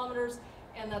 20 kilometers.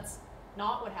 And that's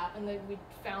not what happened. That we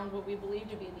found what we believed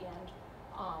to be the end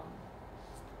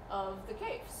of the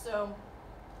cave. So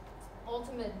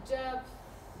ultimate depth,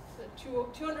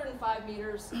 205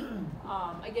 meters.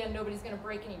 Again, nobody's going to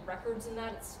break any records in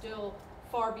that. It's still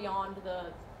far beyond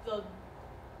the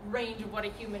range of what a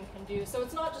human can do. So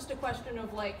it's not just a question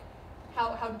of like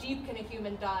how deep can a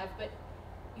human dive, but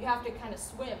you have to kind of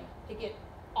swim to get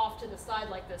off to the side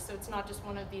like this. So it's not just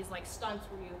one of these like stunts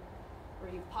where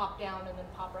you pop down and then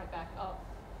pop right back up.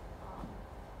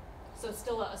 So it's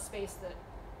still a space that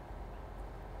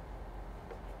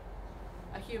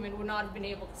a human would not have been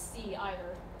able to see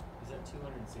either. Is that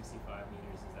 265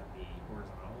 meters? Is that the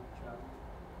horizontal travel?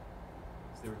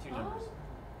 So there were two numbers.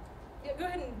 Yeah, go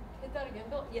ahead and hit that again,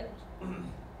 Bill. Yeah.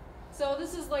 So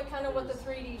this is like kind of what the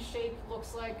 3D shape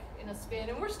looks like in a spin,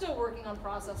 and we're still working on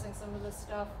processing some of this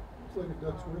stuff. Looks like a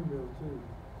Dutch windmill too.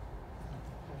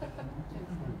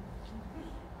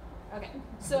 Okay,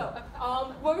 so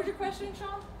what was your question,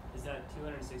 Sean? Is that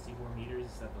 264 meters?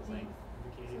 Is that the length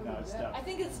indicated? No, it's depth. I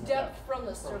think it's depth from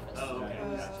the surface. Oh, okay.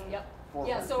 Gotcha. Yep. 400,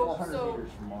 Yeah, so- 400 so-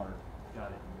 meters from water.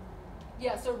 Got it.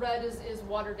 Yeah, so red is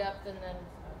water depth and then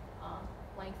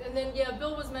length. And then, yeah,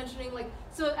 Bill was mentioning, like,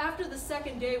 so after the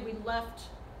second day, we left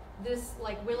this,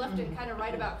 like, we left it kind of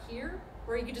right about here,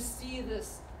 where you could just see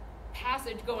this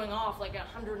passage going off, like,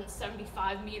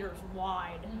 175 meters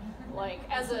wide. Like,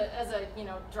 as a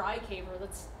dry caver,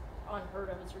 that's unheard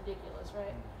of. It's ridiculous,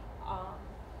 right?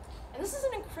 And this is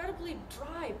an incredibly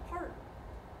dry part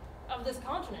of this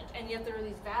continent, and yet there are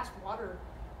these vast water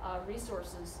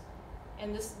resources.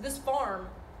 And this farm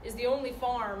is the only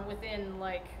farm within,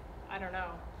 like, I don't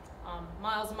know,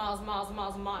 miles and miles and miles and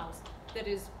miles and miles that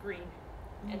is green.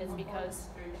 And it's because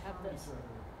they have this.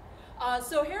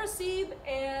 So Harasib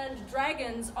and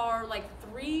Dragons are like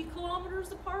 3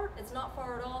 kilometers apart. It's not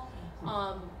far at all.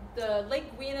 The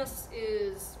Lake Guinness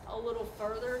is a little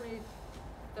further, maybe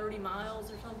 30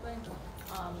 miles or something.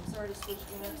 Sorry to switch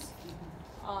units.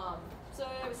 So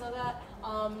yeah, we saw that.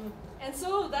 And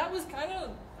so that was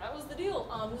the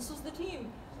deal. This was the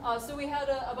team. So we had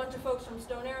a bunch of folks from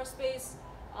Stone Aerospace.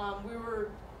 We were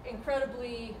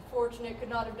incredibly fortunate, could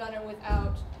not have done it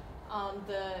without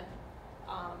the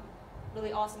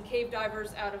really awesome cave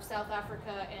divers out of South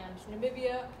Africa and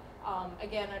Namibia.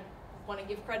 Again, I want to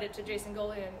give credit to Jason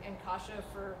Gully and Kasha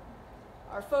for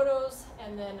our photos.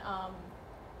 And then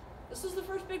this was the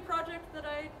first big project that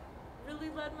I really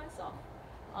led myself.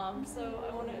 So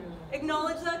I want to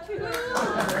acknowledge that too.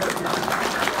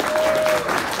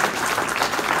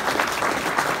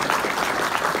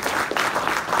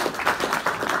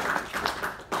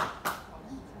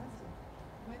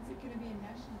 When's it going to be in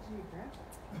National Geographic?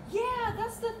 Yeah,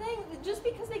 that's the thing. Just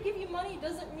because they give you money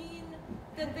doesn't mean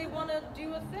that they want to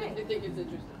do a thing. They think it's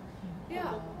interesting.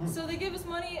 Yeah. So they give us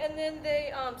money, and then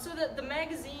they so that the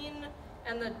magazine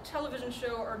and the television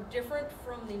show are different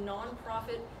from the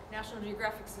nonprofit National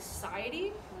Geographic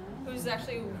Society, who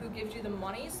gives you the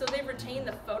money. So they retain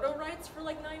the photo rights for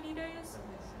like 90 days,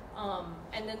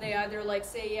 and then they either like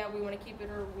say, yeah, we want to keep it,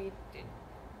 or we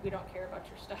don't care about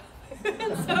your stuff.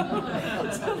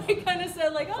 so they kind of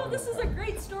said like, oh, this is a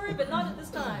great story, but not at this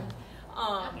time.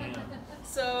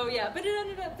 So yeah, but it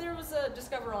ended up, there was a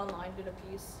Discover Online did a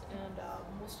piece, and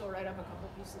we'll still write up a couple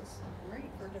pieces for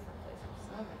different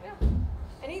places. Yeah.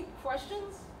 Any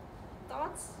questions,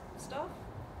 thoughts, stuff?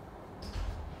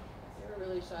 They were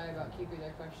really shy about keeping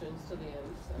their questions to the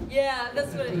end. So. Yeah,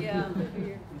 that's what. Yeah. I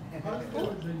figured. How does the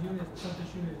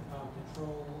surface unit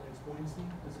control its buoyancy?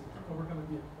 Does it overcome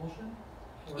the propulsion?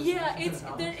 Or is Yeah, it just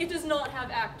kind of it does not have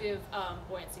active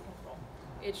buoyancy control.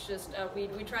 It's just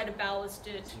we try to ballast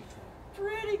it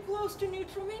pretty close to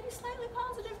neutral, maybe slightly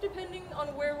positive, depending on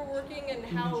where we're working and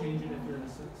Can how. you change it if you're in a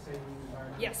safe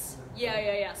environment? Yes.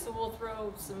 Yeah. So we'll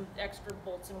throw some extra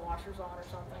bolts and washers on or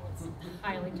something. It's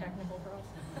highly technical for us.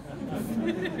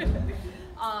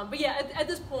 But yeah, at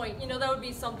this point, that would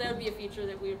be something. That would be a feature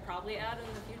that we would probably add in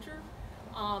the future.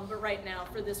 But right now,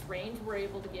 for this range, we're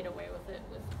able to get away with it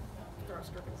with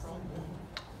thruster control.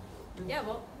 Yeah.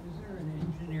 Well. Is there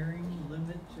an engineering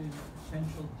limit to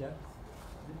potential depth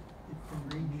that it can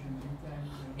reach?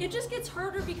 It just gets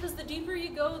harder because the deeper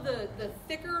you go, the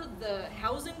thicker the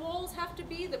housing walls have to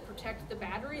be that protect the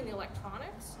battery and the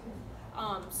electronics.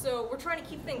 So we're trying to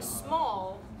keep things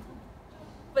small,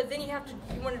 but then you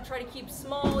want to try to keep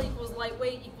small equals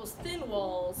lightweight equals thin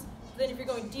walls. Then if you're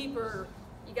going deeper,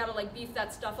 you got to like beef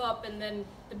that stuff up, and then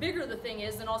the bigger the thing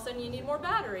is, then all of a sudden you need more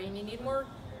battery and you need more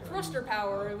thruster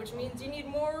power, which means you need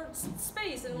more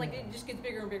space, and like it just gets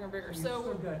bigger and bigger and bigger. You've So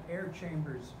still got air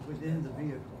chambers within the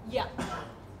vehicle. yeah.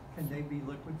 Can they be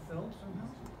liquid filled somehow?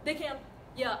 They can,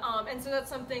 yeah, and so that's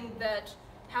something that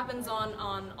happens on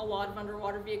a lot of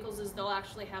underwater vehicles is they'll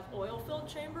actually have oil-filled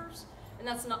chambers, and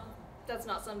that's not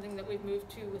something that we've moved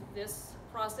to with this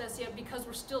process yet because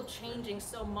we're still changing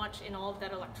so much in all of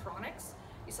that electronics.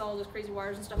 You saw all those crazy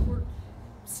wires and stuff. We're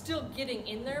still getting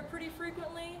in there pretty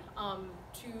frequently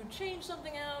to change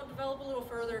something out, develop a little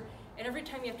further, and every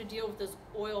time you have to deal with those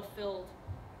oil-filled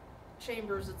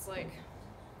chambers, it's like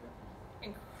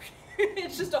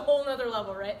it's just a whole nother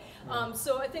level, right?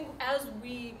 So I think as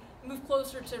we move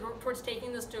closer towards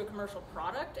taking this to a commercial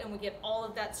product and we get all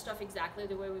of that stuff exactly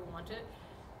the way we want it,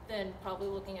 then probably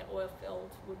looking at oil filled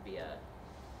would be a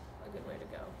good way to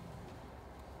go.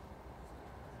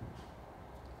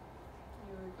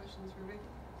 Any other questions for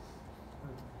Vickie?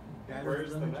 Battery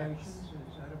Where's the next? limitations,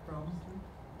 is that a problem too?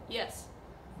 Yes,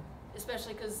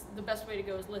 especially because the best way to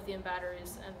go is lithium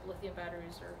batteries, and lithium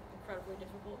batteries are incredibly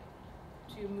difficult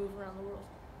to move around the world.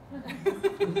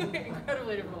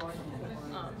 Incredibly difficult.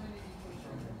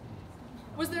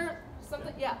 Was there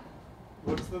something? Yeah.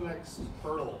 What's the next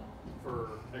hurdle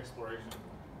for exploration?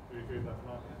 Have you figured that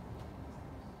one out yet?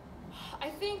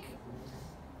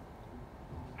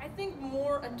 I think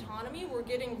more autonomy. We're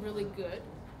getting really good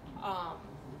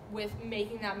with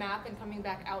making that map and coming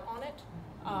back out on it.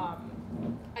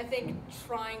 I think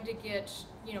trying to get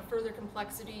further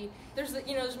complexity. There's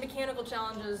mechanical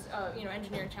challenges,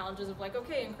 engineering challenges of like,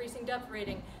 okay, increasing depth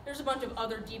rating. There's a bunch of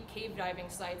other deep cave diving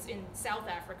sites in South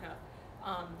Africa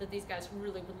that these guys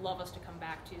really would love us to come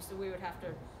back to. So we would have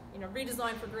to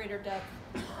redesign for greater depth.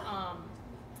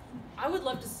 I would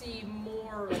love to see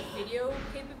more like video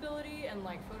capability and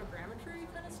like photogrammetry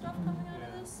kind of stuff coming out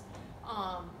of this,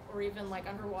 or even like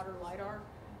underwater LiDAR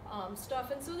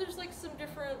stuff. And so there's like some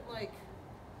different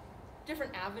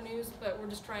avenues, but we're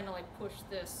just trying to like push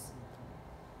this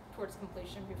towards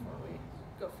completion before we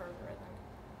go further, I think.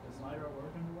 Does LiDAR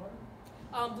work underwater?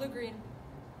 Blue-green.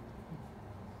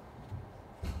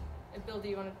 And Bill, do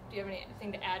you have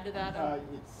anything to add to that?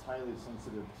 It's highly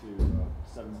sensitive to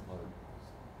sediment load.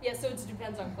 Yeah, so it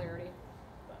depends on clarity.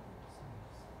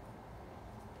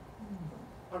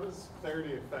 How does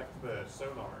clarity affect the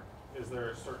sonar? Is there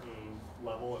a certain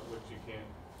level at which you can't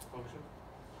function?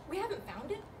 We haven't found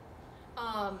it,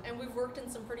 and we've worked in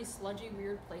some pretty sludgy,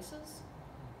 weird places.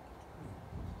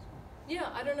 Yeah,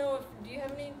 I don't know do you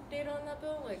have any data on that,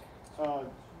 Bill? Like, No,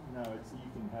 you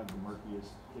can have the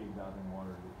murkiest cave diving water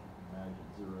that you can imagine,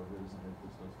 zero viz, and it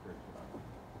just does great job.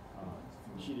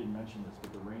 She didn't mention this, but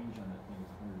the range on that thing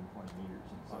is 120 meters,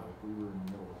 and so if we were in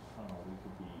the middle of a tunnel, we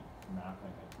could be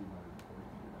mapping a 240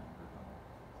 meter diameter tunnel,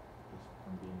 just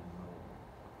from being in the middle of it.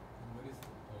 What is the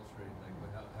pulse rate? Like,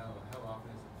 how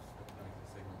often is it like the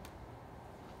signal?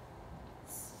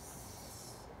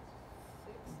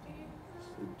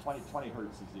 60? 20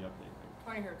 hertz is the update rate.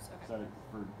 20 hertz, okay. So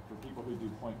for people who do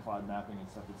point cloud mapping and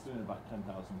stuff, it's doing about 10,000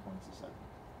 points a second.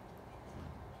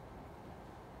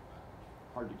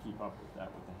 Hard to keep up with that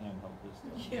with the handheld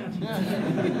distance. Yeah.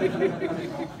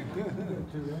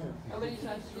 How many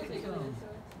shots did you take of it?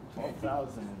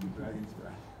 12,000 in Dragon's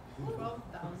Breath.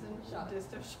 12,000 Shots.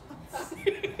 distant shots.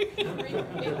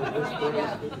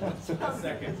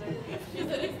 Seconds. She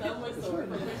said his thumb was sore.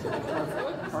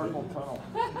 Carpal tunnel.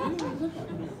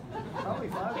 Probably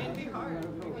 5. Can be hard, I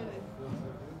get it.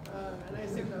 And I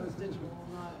assume that was digital,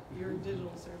 not your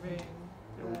digital surveying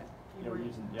for that. Yeah, we're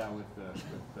using with the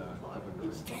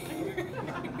group.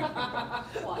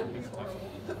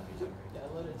 Yeah,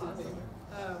 let it take.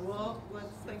 Well,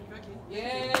 let's thank Vickie.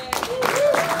 Yay!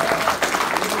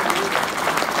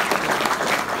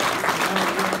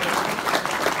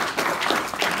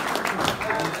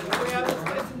 We have this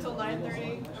place until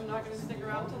 9:30. I'm not going to stick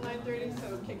around till 9:30,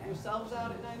 so kick yourselves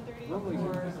out at 9:30,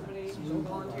 or somebody should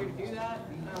volunteer to do that.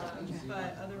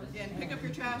 But and pick up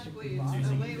your trash, please.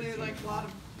 Lately, there's like a lot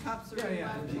of cups or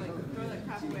left, like throw that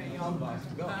crap away, y'all.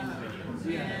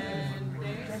 And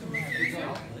thanks.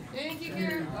 Thank you,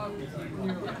 Karen. Oh,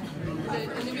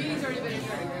 and the meeting's already been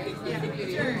adjourned, right? Yeah,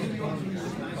 sure.